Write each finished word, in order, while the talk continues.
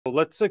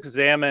Let's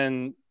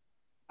examine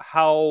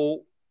how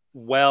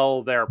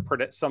well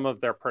some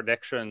of their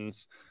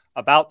predictions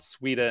about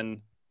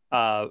Sweden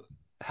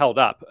held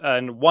up.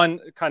 And one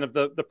kind of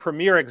the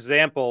premier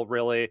example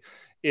really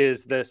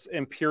is this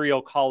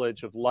Imperial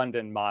College of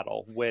London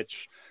model,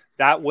 which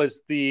that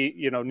was the,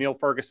 Neil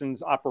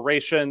Ferguson's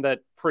operation that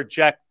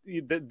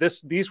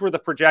these were the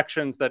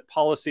projections that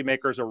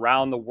policymakers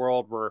around the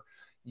world were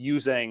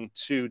using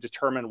to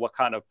determine what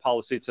kind of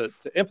policy to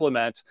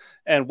implement.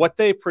 And what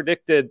they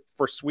predicted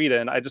for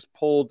Sweden, I just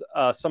pulled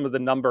some of the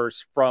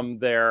numbers from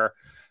their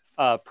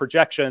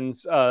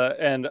projections.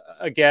 And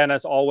again,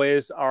 as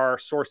always, our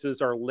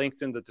sources are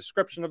linked in the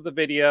description of the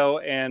video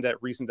and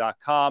at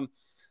reason.com.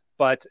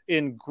 But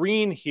in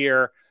green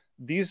here,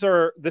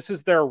 this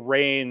is their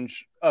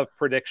range of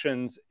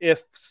predictions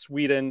if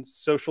Sweden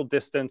social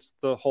distanced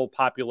the whole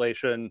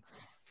population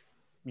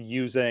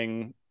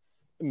using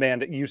a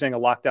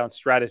lockdown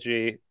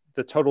strategy.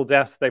 The total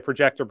deaths they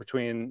project are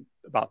between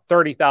about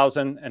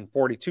 30,000 and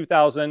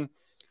 42,000.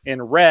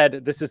 In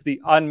red, this is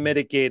the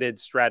unmitigated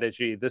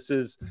strategy. This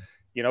is,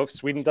 if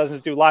Sweden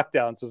doesn't do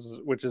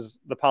lockdowns, which is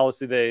the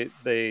policy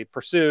they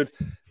pursued,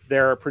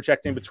 they're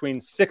projecting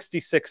between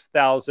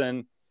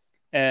 66,000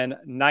 and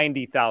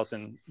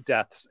 90,000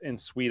 deaths in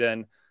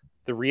Sweden.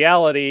 The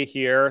reality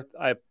here,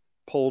 I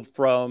pulled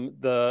from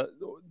the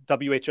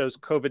WHO's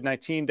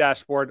COVID-19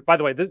 dashboard. By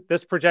the way,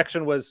 this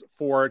projection was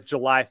for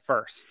July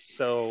 1st.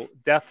 So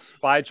deaths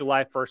by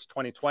July 1st,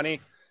 2020.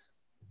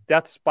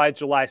 Deaths by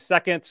July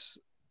 2nd,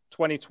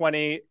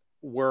 2020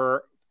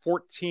 were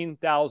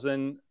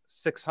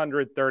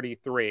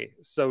 14,633.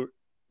 So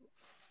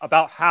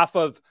about half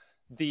of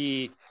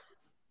the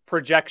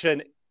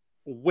projection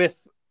with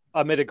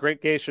a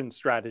mitigation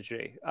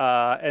strategy.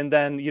 And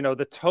then,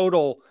 the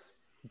total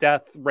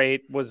death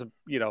rate was,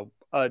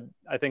 I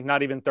think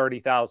not even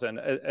 30,000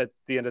 at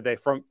the end of the day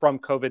from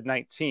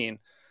COVID-19.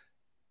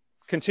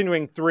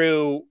 Continuing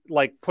through,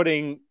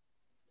 putting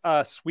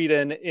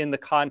Sweden in the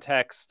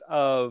context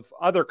of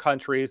other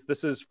countries.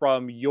 This is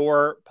from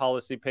your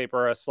policy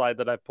paper, a slide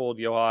that I pulled,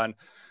 Johan.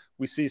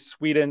 We see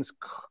Sweden's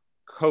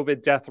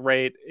COVID death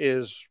rate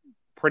is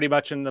pretty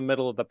much in the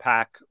middle of the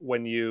pack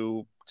when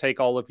you take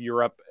all of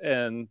Europe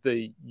and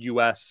the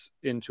US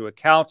into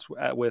account,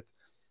 with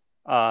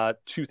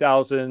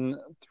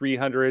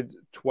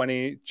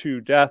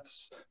 2,322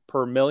 deaths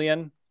per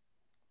million.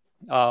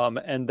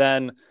 And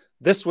then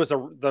this was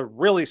the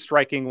really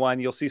striking one.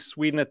 You'll see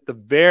Sweden at the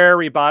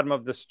very bottom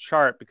of this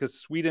chart because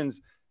Sweden's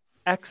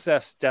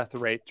excess death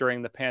rate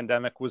during the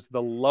pandemic was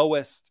the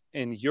lowest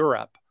in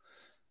Europe.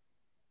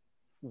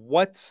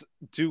 What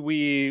do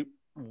we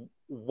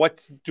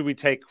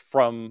take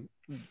from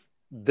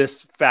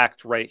this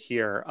fact right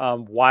here?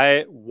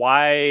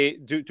 Why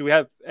do we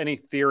have any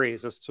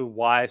theories as to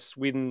why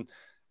Sweden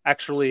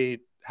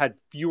actually had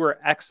fewer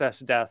excess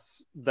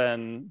deaths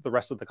than the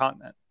rest of the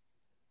continent?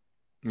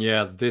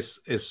 Yeah, this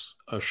is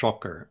a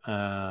shocker,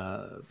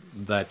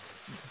 that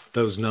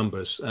those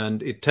numbers.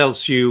 And it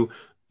tells you,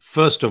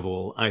 first of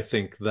all, I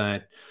think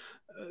that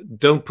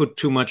don't put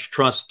too much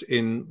trust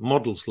in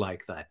models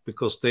like that,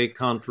 because they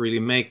can't really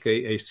make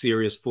a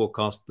serious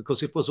forecast,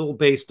 because it was all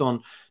based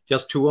on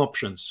just two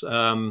options,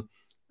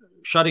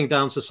 shutting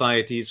down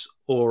societies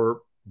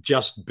or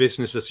just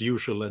business as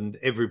usual, and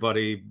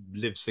everybody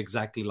lives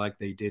exactly like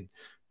they did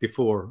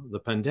before the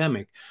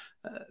pandemic.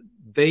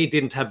 They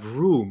didn't have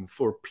room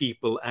for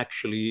people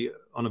actually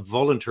on a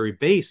voluntary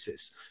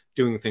basis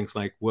doing things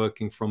like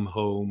working from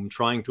home,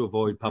 trying to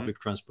avoid public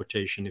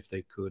transportation if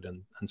they could,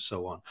 and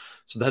so on.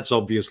 So that's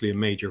obviously a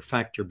major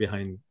factor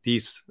behind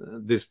this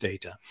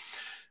data.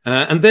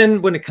 And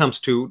then when it comes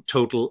to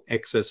total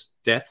excess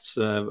deaths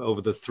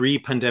over the 3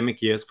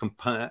 pandemic years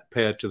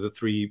compared to the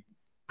 3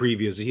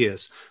 previous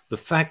years, the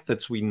fact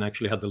that Sweden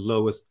actually had the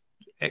lowest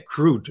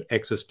accrued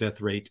excess death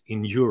rate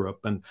in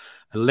Europe and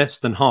less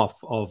than half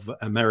of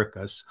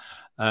America's,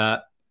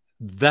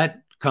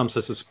 that comes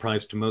as a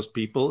surprise to most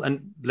people.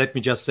 And let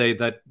me just say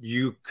that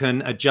you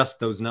can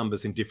adjust those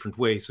numbers in different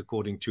ways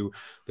according to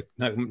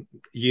the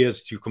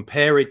years you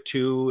compare it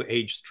to,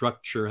 age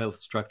structure, health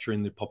structure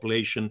in the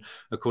population.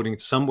 According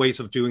to some ways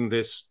of doing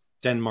this,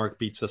 Denmark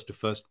beats us to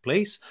first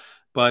place,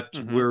 but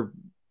we're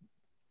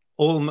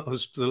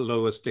almost the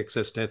lowest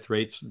excess death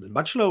rates,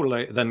 much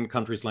lower than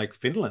countries like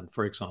Finland,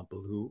 for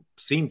example, who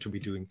seem to be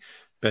doing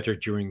better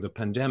during the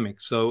pandemic.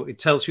 So it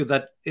tells you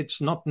that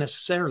it's not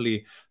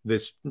necessarily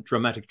this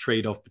dramatic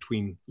trade-off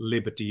between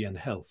liberty and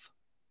health.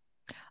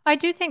 I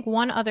do think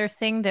one other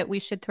thing that we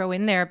should throw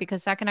in there,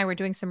 because Zach and I were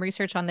doing some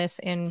research on this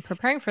in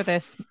preparing for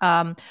this,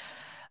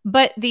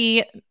 but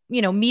the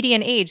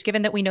median age,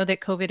 given that we know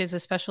that COVID is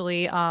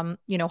especially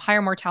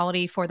higher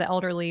mortality for the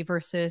elderly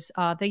versus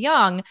the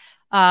young,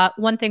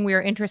 one thing we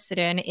are interested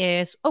in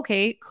is,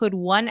 okay, could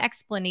one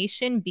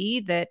explanation be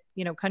that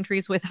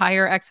countries with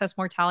higher excess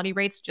mortality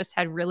rates just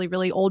had really,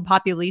 really old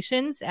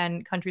populations,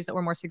 and countries that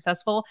were more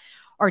successful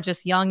are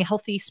just young,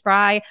 healthy,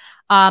 spry?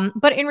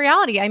 But in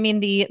reality, I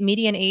mean, the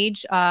median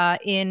age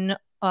in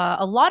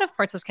a lot of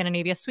parts of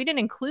Scandinavia, Sweden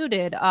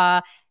included,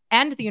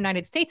 and the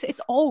United States,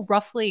 it's all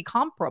roughly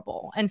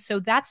comparable. And so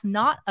that's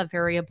not a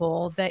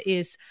variable that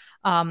is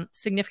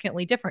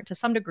significantly different. To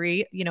some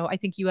degree, I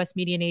think US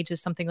median age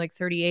is something like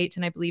 38,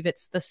 and I believe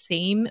it's the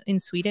same in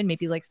Sweden,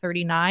 maybe like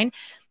 39.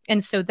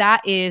 And so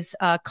that is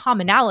a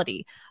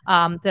commonality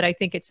that I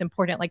think it's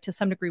important. Like, to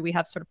some degree, we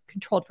have sort of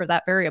controlled for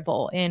that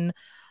variable in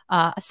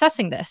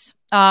assessing this.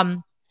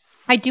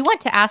 I do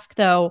want to ask,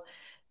 though,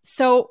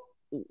 so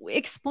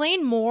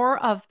explain more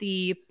of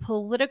the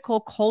political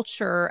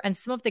culture and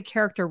some of the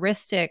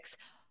characteristics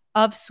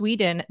of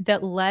Sweden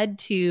that led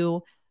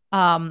to,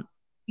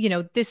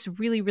 this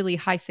really, really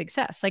high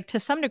success. Like, to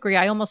some degree,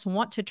 I almost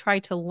want to try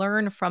to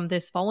learn from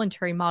this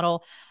voluntary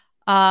model.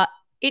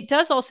 It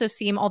does also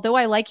seem, although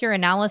I like your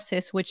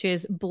analysis, which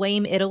is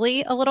blame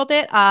Italy a little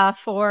bit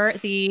for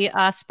the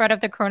spread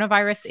of the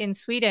coronavirus in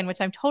Sweden,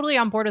 which I'm totally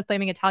on board with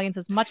blaming Italians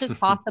as much as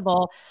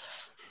possible.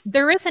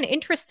 There is an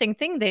interesting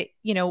thing that,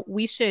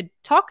 we should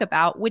talk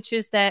about, which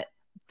is that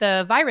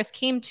the virus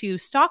came to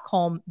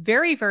Stockholm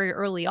very, very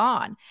early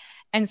on.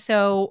 And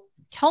so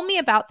tell me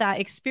about that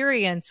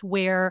experience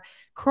where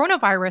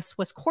coronavirus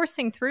was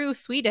coursing through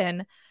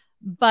Sweden,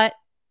 but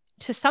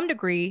to some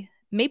degree,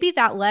 maybe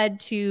that led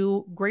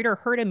to greater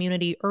herd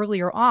immunity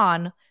earlier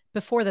on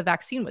before the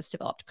vaccine was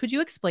developed. Could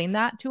you explain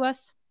that to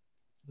us?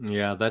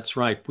 Yeah, that's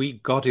right. We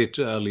got it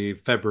early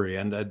February,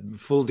 and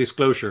full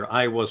disclosure,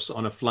 I was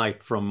on a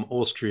flight from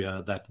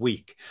Austria that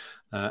week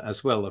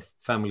as well, a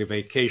family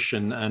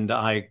vacation, and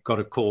I got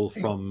a call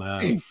from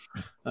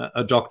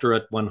a doctor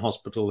at one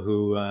hospital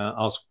who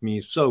asked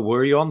me, "So,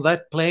 were you on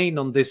that plane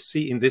on this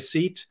seat, in this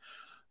seat?"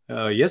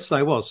 Yes,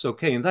 I was.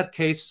 Okay, in that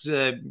case,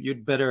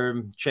 you'd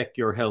better check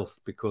your health,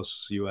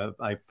 because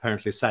I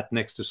apparently sat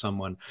next to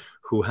someone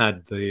who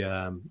had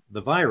the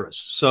virus.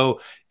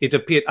 So it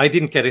appeared, I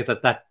didn't get it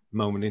at that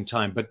moment in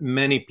time, but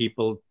many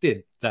people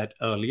did that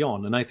early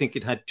on. And I think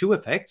it had two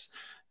effects.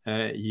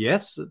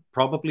 Yes,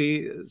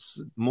 probably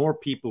more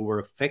people were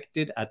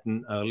affected at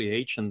an early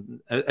age and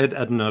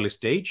at an early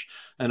stage.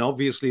 And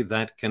obviously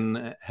that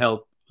can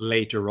help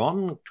later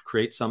on to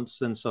create some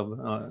sense of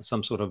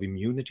some sort of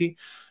immunity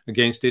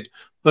against it,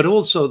 but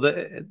also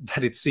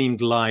that it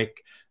seemed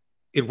like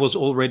it was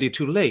already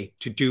too late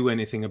to do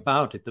anything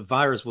about it. The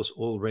virus was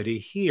already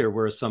here,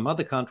 whereas some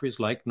other countries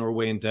like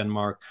Norway and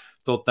Denmark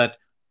thought that,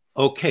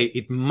 okay,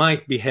 it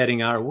might be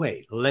heading our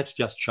way. Let's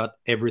just shut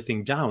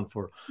everything down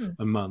for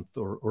a month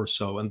or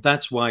so. And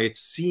that's why it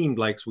seemed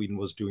like Sweden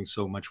was doing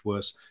so much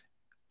worse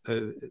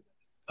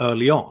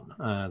early on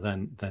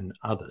than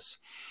others.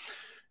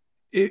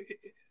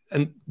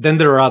 And then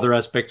there are other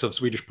aspects of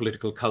Swedish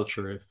political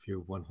culture, if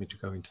you want me to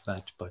go into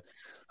that. But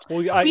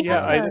I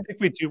think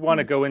we do want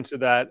to go into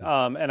that.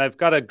 And I've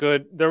got a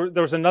good, there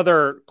was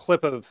another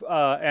clip of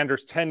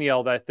Anders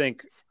Tegnell that I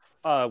think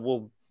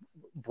will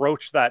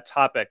broach that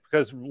topic,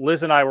 because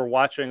Liz and I were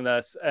watching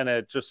this and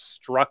it just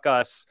struck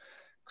us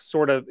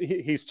sort of,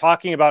 he's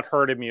talking about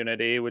herd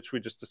immunity, which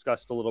we just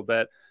discussed a little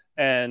bit,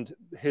 and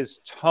his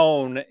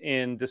tone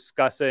in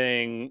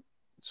discussing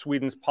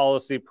Sweden's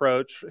policy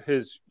approach,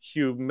 his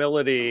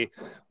humility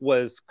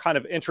was kind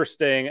of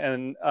interesting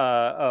and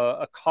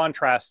a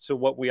contrast to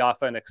what we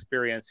often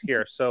experience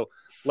here. So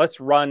let's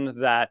run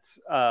that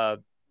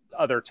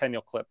other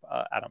Tegnell clip,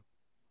 Adam.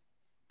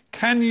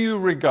 Can you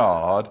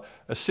regard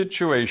a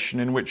situation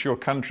in which your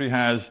country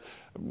has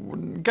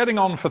getting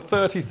on for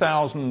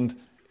 30,000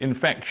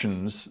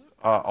 infections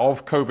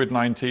of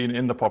COVID-19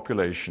 in the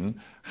population,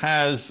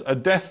 has a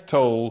death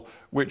toll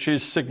which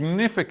is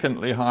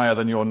significantly higher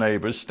than your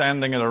neighbours,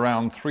 standing at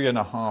around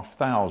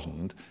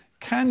 3,500.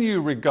 Can you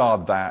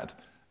regard that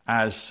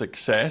as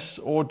success,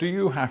 or do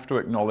you have to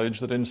acknowledge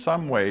that in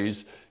some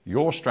ways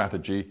your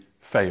strategy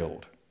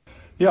failed?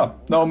 Yeah,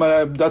 no,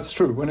 that's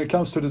true. When it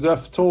comes to the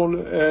death toll,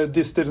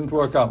 this didn't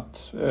work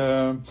out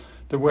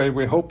the way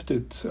we hoped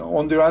it.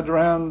 On the other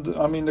hand,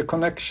 I mean, the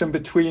connection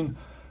between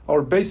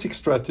our basic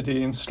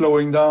strategy in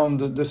slowing down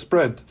the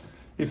spread,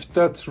 if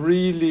that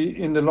really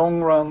in the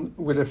long run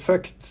will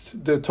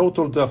affect the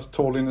total death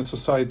toll in a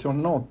society or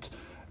not,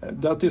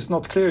 that is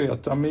not clear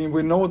yet. I mean,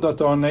 we know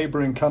that our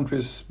neighboring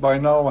countries by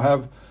now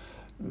have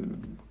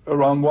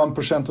around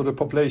 1% of the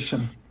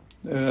population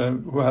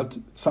who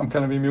had some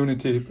kind of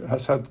immunity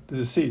has had the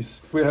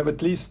disease. We have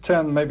at least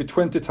 10, maybe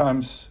 20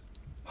 times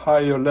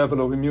higher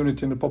level of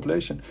immunity in the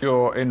population.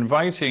 You're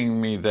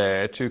inviting me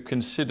there to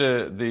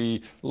consider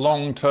the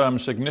long-term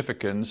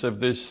significance of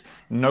this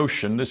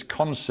notion, this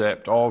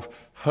concept of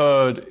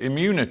herd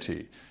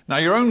immunity. Now,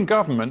 your own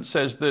government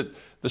says that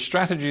the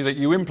strategy that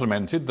you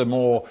implemented, the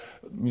more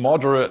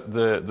moderate,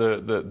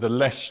 the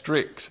less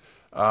strict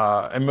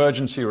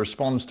emergency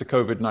response to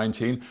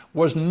COVID-19,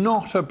 was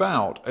not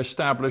about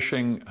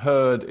establishing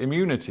herd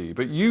immunity.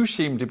 But you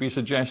seem to be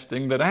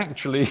suggesting that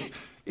actually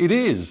it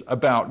is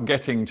about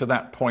getting to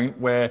that point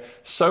where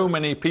so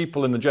many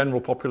people in the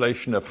general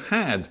population have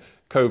had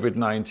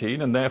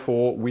COVID-19 and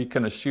therefore we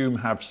can assume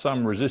have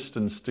some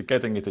resistance to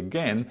getting it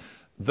again,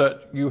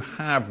 that you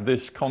have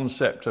this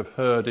concept of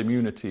herd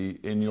immunity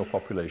in your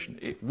population.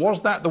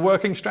 Was that the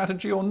working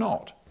strategy or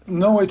not?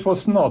 No, it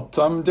was not.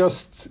 I'm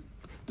just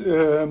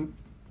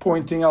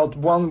pointing out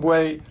one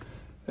way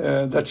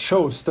that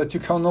shows that you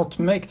cannot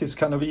make this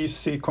kind of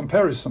easy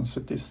comparisons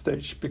at this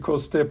stage,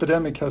 because the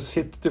epidemic has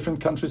hit different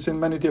countries in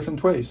many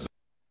different ways.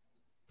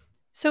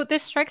 So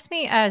this strikes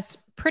me as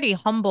pretty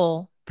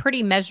humble,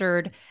 pretty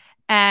measured,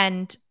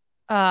 and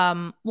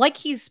like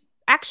he's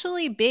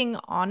actually being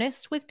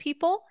honest with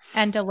people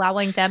and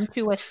allowing them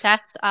to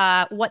assess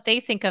what they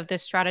think of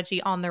this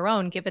strategy on their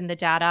own, given the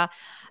data,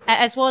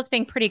 as well as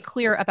being pretty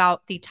clear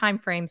about the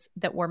timeframes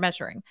that we're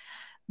measuring.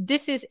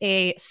 This is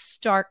a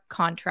stark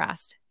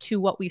contrast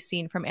to what we've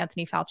seen from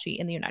Anthony Fauci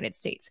in the United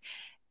States.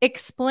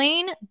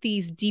 Explain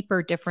these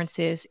deeper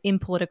differences in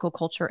political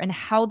culture and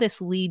how this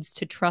leads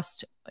to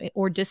trust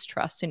or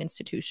distrust in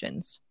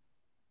institutions.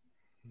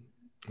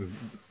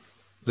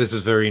 This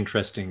is very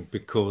interesting,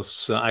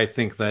 because I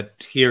think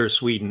that here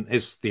Sweden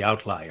is the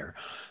outlier,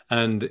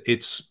 and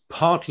it's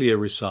partly a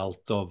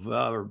result of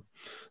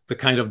the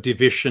kind of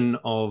division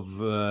of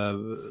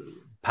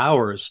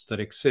powers that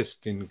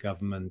exist in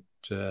government.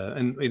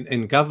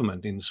 In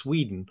government in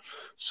Sweden.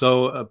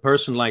 So a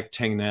person like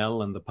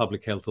Tegnell and the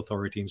Public Health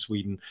Authority in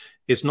Sweden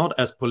is not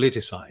as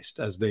politicized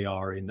as they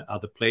are in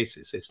other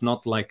places. It's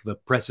not like the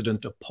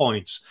president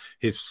appoints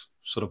his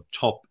sort of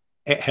top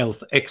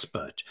health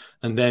expert,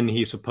 and then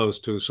he's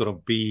supposed to sort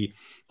of be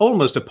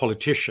almost a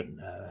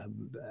politician,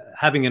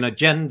 having an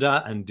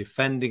agenda and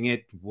defending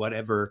it,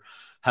 whatever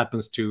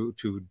happens to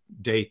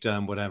data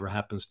and whatever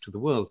happens to the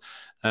world.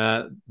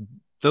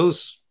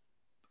 Those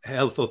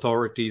health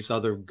authorities,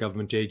 other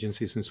government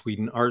agencies in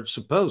Sweden, are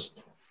supposed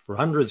for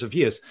hundreds of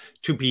years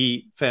to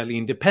be fairly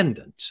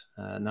independent.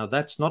 Now,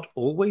 that's not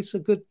always a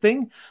good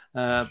thing,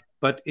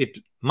 but it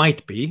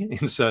might be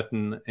in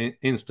certain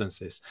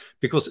instances,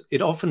 because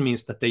it often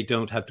means that they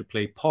don't have to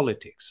play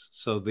politics.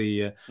 So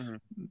the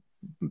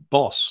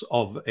boss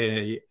of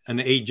an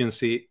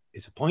agency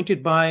is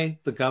appointed by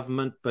the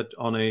government, but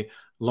on a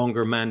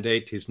longer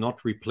mandate. He's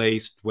not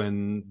replaced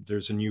when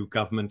there's a new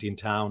government in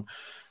town,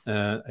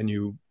 a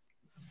new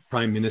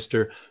prime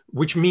minister,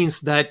 which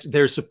means that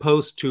they're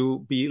supposed to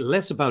be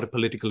less about a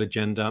political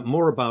agenda,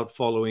 more about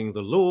following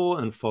the law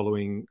and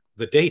following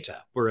the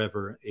data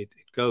wherever it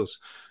goes.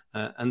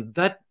 And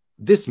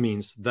this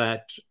means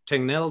that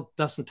Tegnell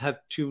doesn't have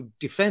to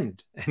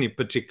defend any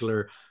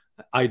particular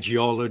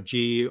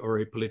ideology or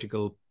a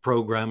political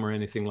program or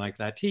anything like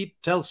that. He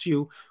tells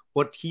you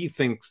what he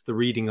thinks the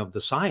reading of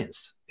the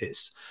science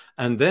is.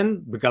 And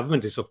then the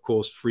government is, of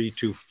course, free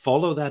to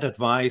follow that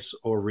advice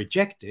or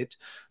reject it.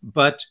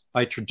 But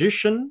by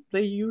tradition,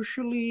 they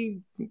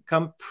usually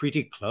come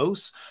pretty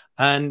close.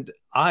 And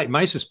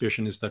my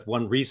suspicion is that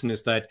one reason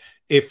is that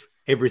if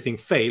everything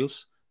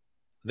fails,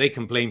 they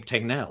can blame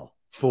Tegnell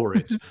for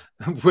it.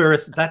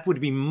 Whereas that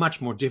would be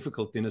much more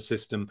difficult in a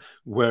system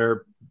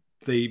where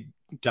they're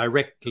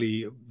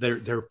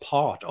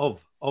part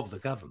of the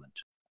government.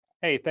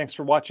 Hey, thanks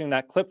for watching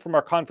that clip from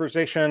our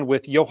conversation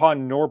with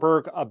Johan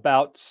Norberg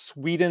about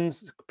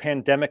Sweden's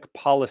pandemic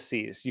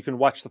policies. You can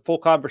watch the full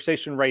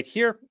conversation right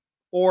here,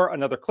 or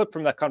another clip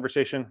from that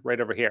conversation right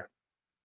over here.